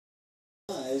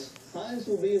highs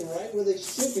will be right where they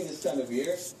should be this time of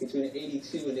year, between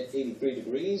 82 and 83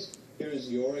 degrees.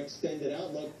 Here's your extended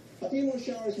outlook. A few more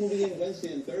showers moving in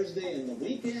Wednesday and Thursday, and the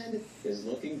weekend is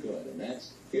looking good. And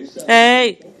that's here's some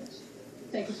forecast.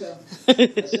 Thank you, Phil.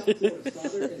 A South Florida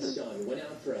father and son went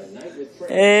out for a night with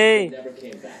friends and never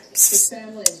came back. His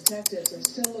family and detectives are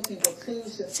still looking for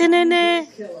clues to find the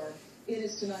killer. It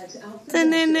is tonight's Outfit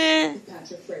with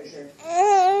Patrick Frazier.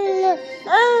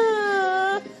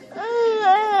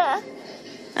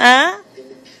 ¿Ah?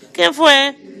 ¿Qué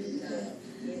fue?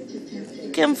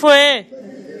 ¿Quién fue?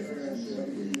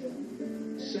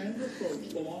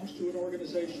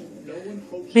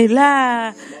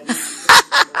 Mira.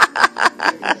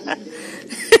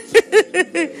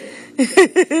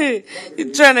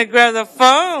 You're trying to grab the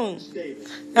phone.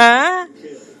 ¿Ah?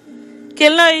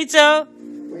 ¿Quién lo hizo?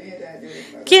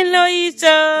 ¿Quién lo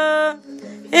hizo?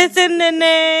 Ese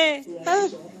nene. ¿Ah?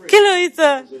 ¿Quién lo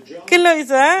hizo? ¿Quién lo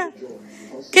hizo? ¿Ah?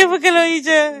 ¿Qué fue que lo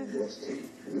hizo?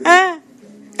 ¿Ah?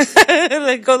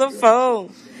 Let go the phone.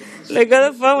 Let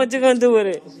go the phone. What you gonna do with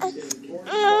it?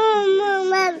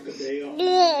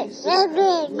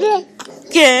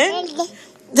 ¿Qué?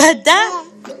 Dada.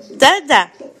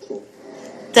 Dada.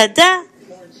 Dada.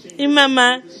 ¿Y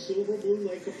mamá?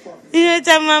 ¿Y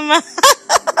esta mamá?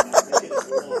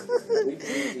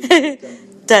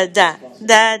 Dada.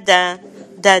 Dada.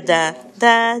 Dada.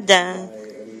 Dada.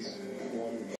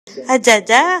 Ay,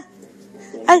 Dada.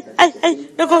 Ay, ay,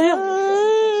 ay. Lo cogió.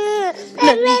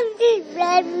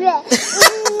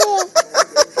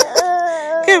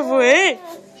 ¿Qué fue?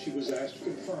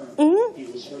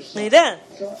 Mira.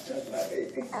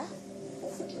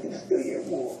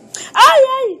 ¡Ay,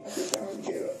 ay!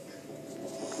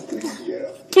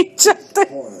 ¡Pichaste!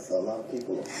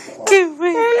 ¿Qué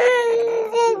fue?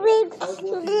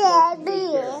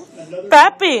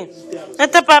 Papi.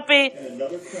 Este papi.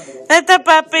 Este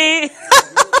papi.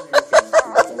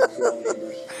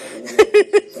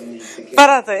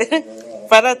 Párate.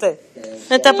 Párate.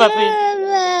 Este papi.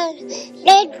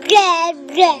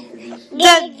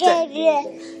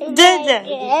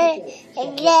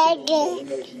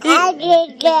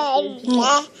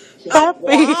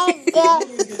 Papi.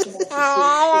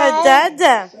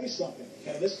 Dada.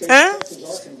 ¿Ah?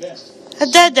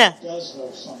 Dada.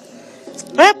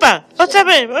 Epa, otra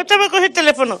vez cogí el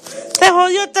teléfono. Se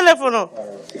jodió el teléfono.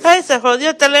 Ay, se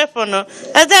jodió el teléfono.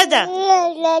 Dada.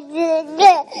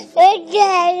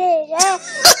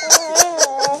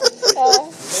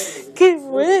 ¿Qué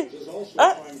fue?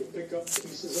 ¿Ah?